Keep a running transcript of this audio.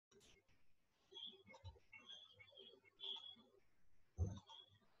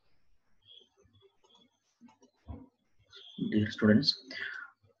Dear students,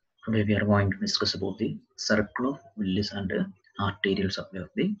 today we are going to discuss about the circle of Willis and arterial supply of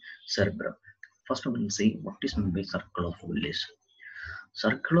the cerebrum. First, we will see what is meant by circle of Willis.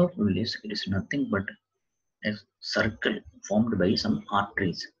 Circle of Willis, it is nothing but a circle formed by some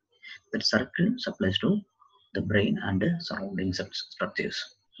arteries. That circle supplies to the brain and surrounding structures.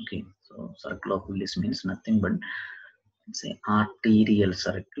 Okay, so circle of Willis means nothing but it's an arterial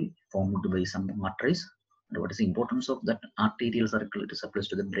circle formed by some arteries. And what is the importance of that arterial circle? It supplies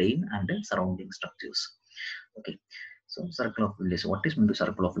to the brain and the surrounding structures. Okay, so circle of Willis. What is meant by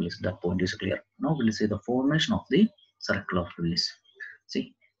circle of Willis? That point is clear. Now we'll see the formation of the circle of Willis.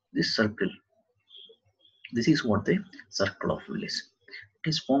 See this circle. This is what the circle of Willis. It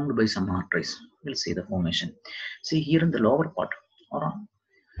is formed by some arteries. We'll see the formation. See here in the lower part, or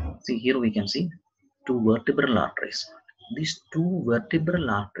see here we can see two vertebral arteries. These two vertebral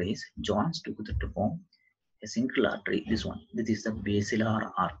arteries joins together to form a single artery. This is the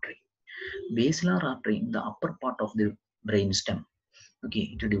basilar artery. Basilar artery in the upper part of the brain stem.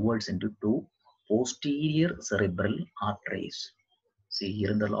 Okay, it divides into two posterior cerebral arteries. See here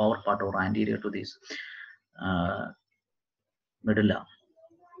in the lower part or anterior to this medulla.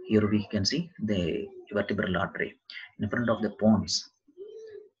 Here we can see the vertebral artery. In front of the pons,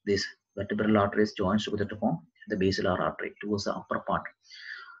 this vertebral arteries joins together to form the basilar artery towards the upper part.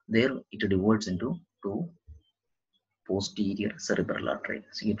 There it divides into two posterior cerebral artery.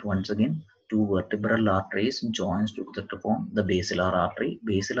 See it once again. Two vertebral arteries joins together to form the basilar artery.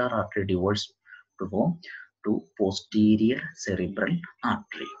 Basilar artery divides to form two posterior cerebral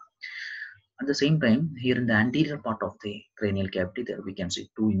artery. At the same time, here in the anterior part of the cranial cavity, there we can see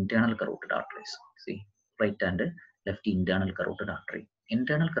two internal carotid arteries. See, right and left internal carotid artery.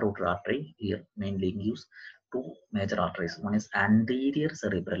 Internal carotid artery here mainly gives two major arteries. One is anterior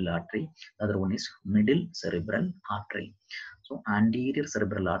cerebral artery, the other one is middle cerebral artery. So anterior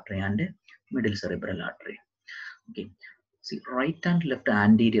cerebral artery and middle cerebral artery. Okay, see right and left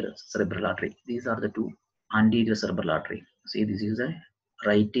anterior cerebral artery. These are the two anterior cerebral artery. See, this is a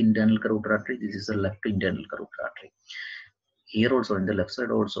right internal carotid artery. This is the left internal carotid artery. Here also in the left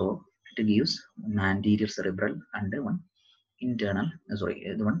side also it gives one anterior cerebral and one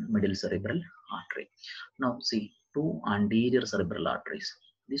middle cerebral artery. Now see two anterior cerebral arteries.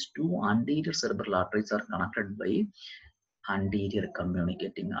 These two anterior cerebral arteries are connected by anterior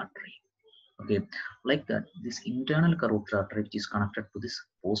communicating artery. Okay, like that, this internal carotid artery which is connected to this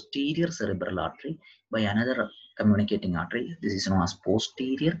posterior cerebral artery by another communicating artery. This is known as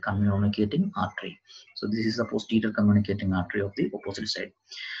posterior communicating artery. So this is the posterior communicating artery of the opposite side.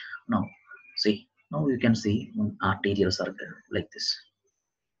 Now see, now you can see one arterial circle like this.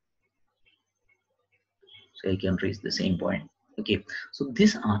 So you can reach the same point. Okay, so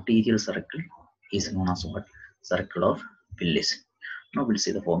this arterial circle is known as what? Circle of Willis. Now we'll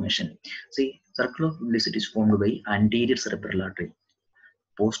see the formation. See, circle of Willis, it is formed by anterior cerebral artery,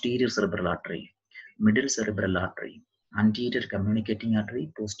 posterior cerebral artery, middle cerebral artery, anterior communicating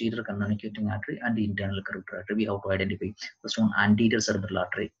artery, posterior communicating artery, and internal carotid artery. We have to identify first one anterior cerebral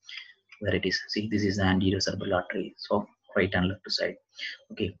artery, where it is. See, this is the anterior cerebral artery, so right and left side.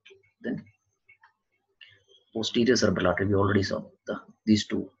 Okay, then posterior cerebral artery, we already saw these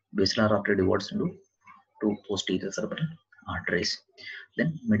two basilar artery divides into two posterior cerebral arteries.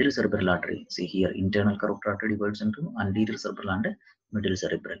 Then middle cerebral artery, see here internal carotid artery divides into anterior cerebral and middle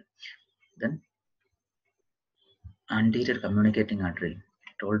cerebral. Then anterior communicating artery,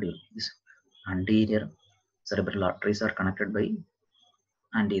 I told you this anterior cerebral arteries are connected by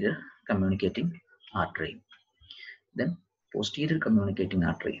anterior communicating artery. Then posterior communicating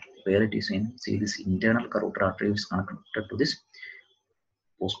artery, where it is in, see this internal carotid artery is connected to this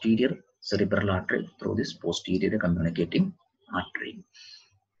posterior cerebral artery through this posterior communicating artery.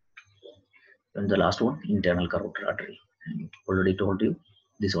 Then the last one, internal carotid artery. I already told you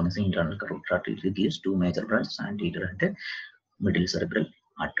this one is internal carotid artery. It gives two major branches, anterior and middle cerebral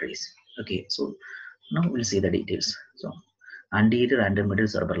arteries. Okay, so now we'll see the details. So anterior and middle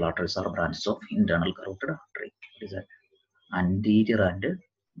cerebral arteries are branches of internal carotid artery. What is that? Anterior and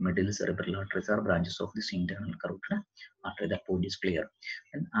middle cerebral arteries are branches of this internal carotid artery. That point is clear.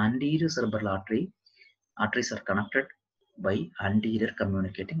 And anterior cerebral arteries are connected by anterior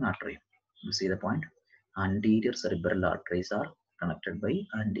communicating artery. You see the point? Anterior cerebral arteries are connected by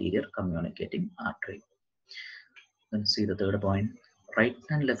anterior communicating artery. Then see the third point. Right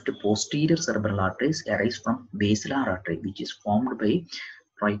and left posterior cerebral arteries arise from basilar artery, which is formed by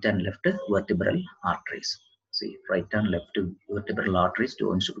right and left vertebral arteries. See, right and left vertebral arteries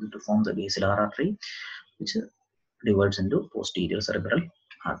join together to form the basilar artery, which divides into posterior cerebral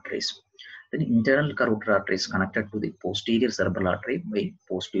arteries. Then internal carotid artery is connected to the posterior cerebral artery by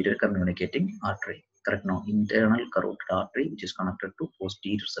posterior communicating artery. Correct now, internal carotid artery which is connected to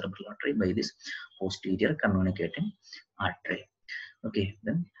posterior cerebral artery by this posterior communicating artery. Okay,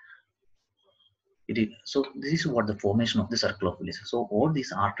 then it is, so this is what the formation of the circle of Willis. So all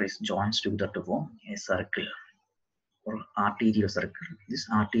these arteries joins together to form a circle or arterial circle. This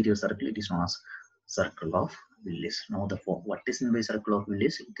arterial circle it is known as circle of Willis. Now the form, what is in the circle of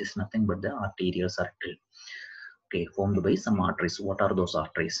Willis? It is nothing but the arterial circle. Okay, formed by some arteries. What are those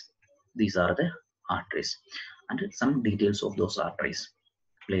arteries? These are the arteries and some details of those arteries.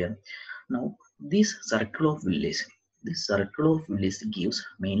 Clear? Now this circle of Willis, this circle of Willis gives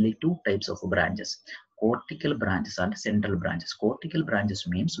mainly two types of branches: cortical branches and central branches. Cortical branches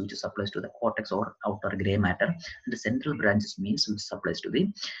means which supplies to the cortex or outer gray matter, and the central branches means which supplies to the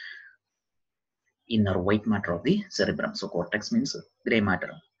inner white matter of the cerebrum. So cortex means gray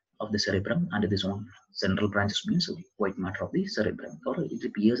matter of the cerebrum, and this one central branches means white matter of the cerebrum, or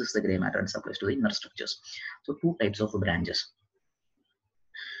it pierces the gray matter and supplies to the inner structures. So two types of branches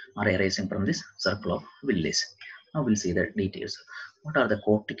are arising from this circle of Willis. Now we'll see the details. What are the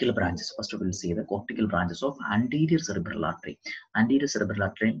cortical branches? First we'll see the cortical branches of anterior cerebral artery. Anterior cerebral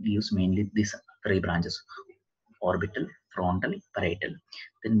artery gives mainly these three branches: orbital, frontal, parietal.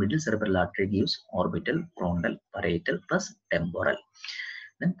 Then middle cerebral artery gives orbital, frontal, parietal plus temporal.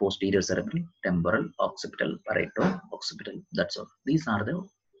 Then posterior cerebral, temporal, occipital, parietal, occipital. That's all. These are the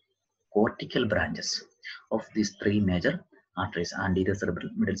cortical branches of these three major arteries: anterior cerebral,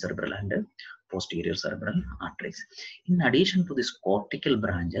 middle cerebral, and posterior cerebral arteries. In addition to these cortical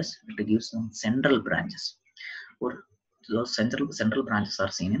branches, it gives some central branches. Or those central branches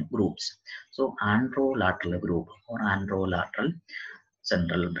are seen in groups. So anterolateral group or anterolateral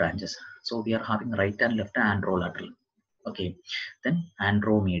central branches. So we are having right and left anterolateral. Okay, then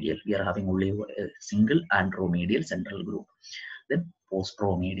anteromedial. We are having only a single anteromedial central group. Then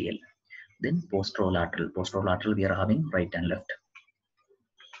posteromedial. Then posterolateral. Posterolateral we are having right and left.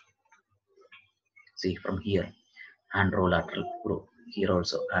 See from here, anterolateral group. Here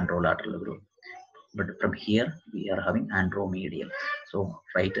also anterolateral group. But from here we are having anteromedial. So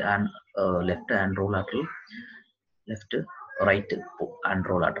right and left anterolateral, left right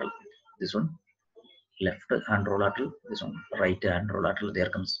anterolateral. This one left anterolateral, this one right anterolateral. There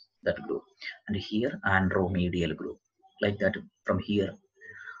comes that group, and here anteromedial group. Like that from here,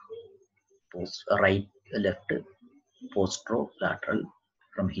 post right left posterolateral,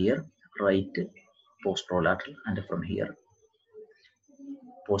 from here right posterolateral, and from here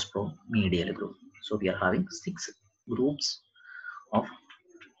posteromedial group. So we are having 6 groups of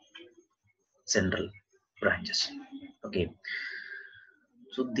central branches. Okay,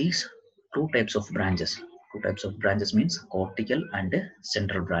 so these two types of branches means cortical and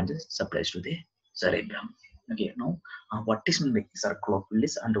central branches supplies to the cerebrum. Okay, now what is meant by circle of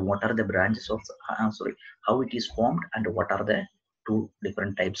Willis, and what are the branches of how it is formed, and what are the two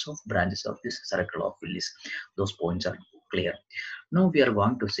different types of branches of this circle of Willis? Those points are clear. Now we are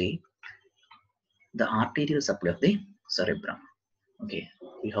going to see the arterial supply of the cerebrum. Okay,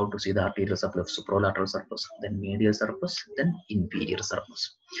 we have to see the arterial supply of supralateral surface, then medial surface, then inferior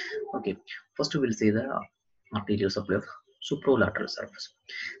surface. Okay, first we will see the arterial supply of supralateral surface.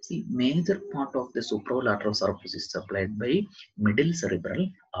 See, major part of the supralateral surface is supplied by middle cerebral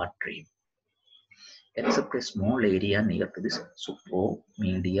artery, except a small area near to this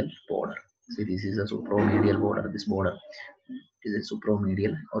supromedial border. See, this is a supromedial border, this border is a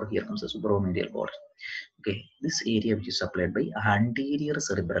supromedial, or here comes a supromedial border. Okay, this area which is supplied by anterior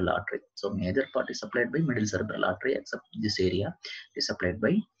cerebral artery. So major part is supplied by middle cerebral artery, except this area is supplied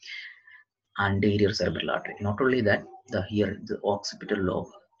by anterior cerebral artery. Not only that, here the occipital lobe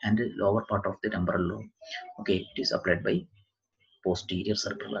and the lower part of the temporal lobe, okay, it is supplied by posterior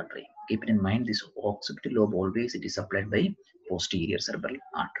cerebral artery. Keep it in mind, this occipital lobe always it is supplied by posterior cerebral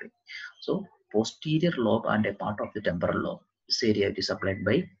artery. So posterior lobe and a part of the temporal lobe, this area it is supplied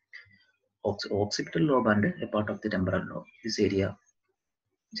by occipital lobe and a part of the temporal lobe. This area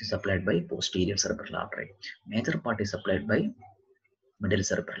which is supplied by posterior cerebral artery. Major part is supplied by middle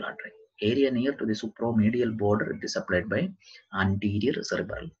cerebral artery. Area near to the supromedial border it is supplied by anterior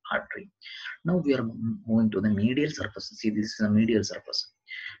cerebral artery. Now we are moving to the medial surface. See, this is a medial surface.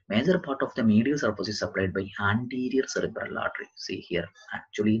 Major part of the medial surface is supplied by anterior cerebral artery. See here,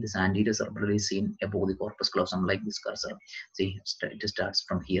 actually this anterior cerebral is seen above the corpus callosum like this cursor. See, it starts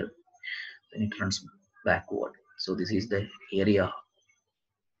from here, then it runs backward. So this is the area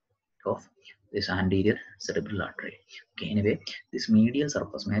of this anterior cerebral artery. Okay, anyway, this medial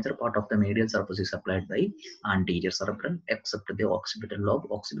surface, major part of the medial surface is supplied by anterior cerebral, except the occipital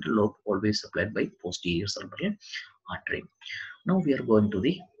lobe. Occipital lobe always supplied by posterior cerebral artery. Now we are going to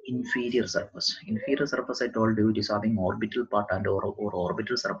the inferior surface. Inferior surface, I told you, it is having orbital part and or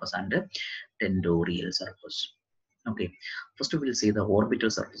orbital surface and tendorial surface. Okay, first we will see the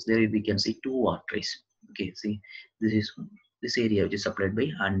orbital surface. There we can see two arteries. Okay, see, this is this area which is supplied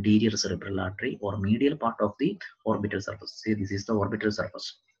by anterior cerebral artery or medial part of the orbital surface. See, this is the orbital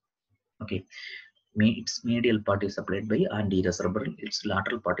surface. Okay, its medial part is supplied by anterior cerebral, its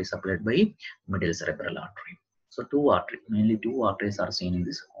lateral part is supplied by middle cerebral artery. So two arteries, mainly two arteries are seen in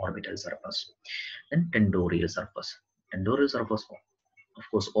this orbital surface. Then tendorial surface. Tendorial surface, of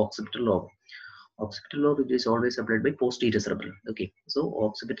course, occipital lobe. Occipital lobe is always supplied by posterior cerebral. Okay, so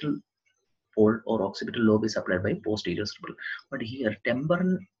occipital pole or occipital lobe is supplied by posterior cerebral. But here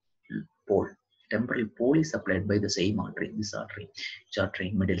pole, temporal pole is supplied by the same artery, this artery, which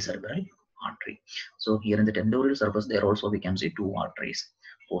artery, middle cerebral artery. So here in the tendorial surface, there also we can see two arteries,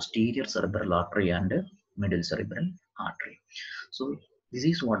 posterior cerebral artery and middle cerebral artery. So this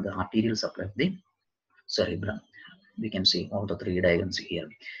is what the arterial supply of the cerebrum. We can see all the three diagrams here.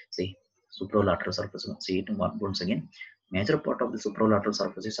 See, supralateral surface. See it once again. Major part of the supralateral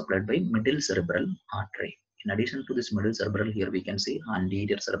surface is supplied by middle cerebral artery. In addition to this middle cerebral, here we can see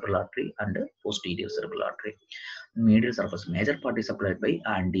anterior cerebral artery and posterior cerebral artery. Medial surface, major part is supplied by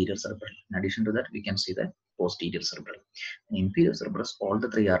anterior cerebral. In addition to that, we can see the posterior cerebral. In inferior cerebrus, all the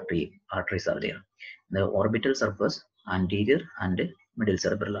three arteries are there. The orbital surface, anterior and middle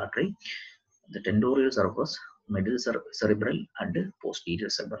cerebral artery. The tendorial surface, middle cerebral and posterior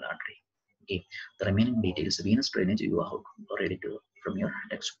cerebral artery. Okay, the remaining details, venous drainage, you have already to from your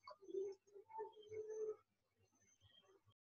textbook.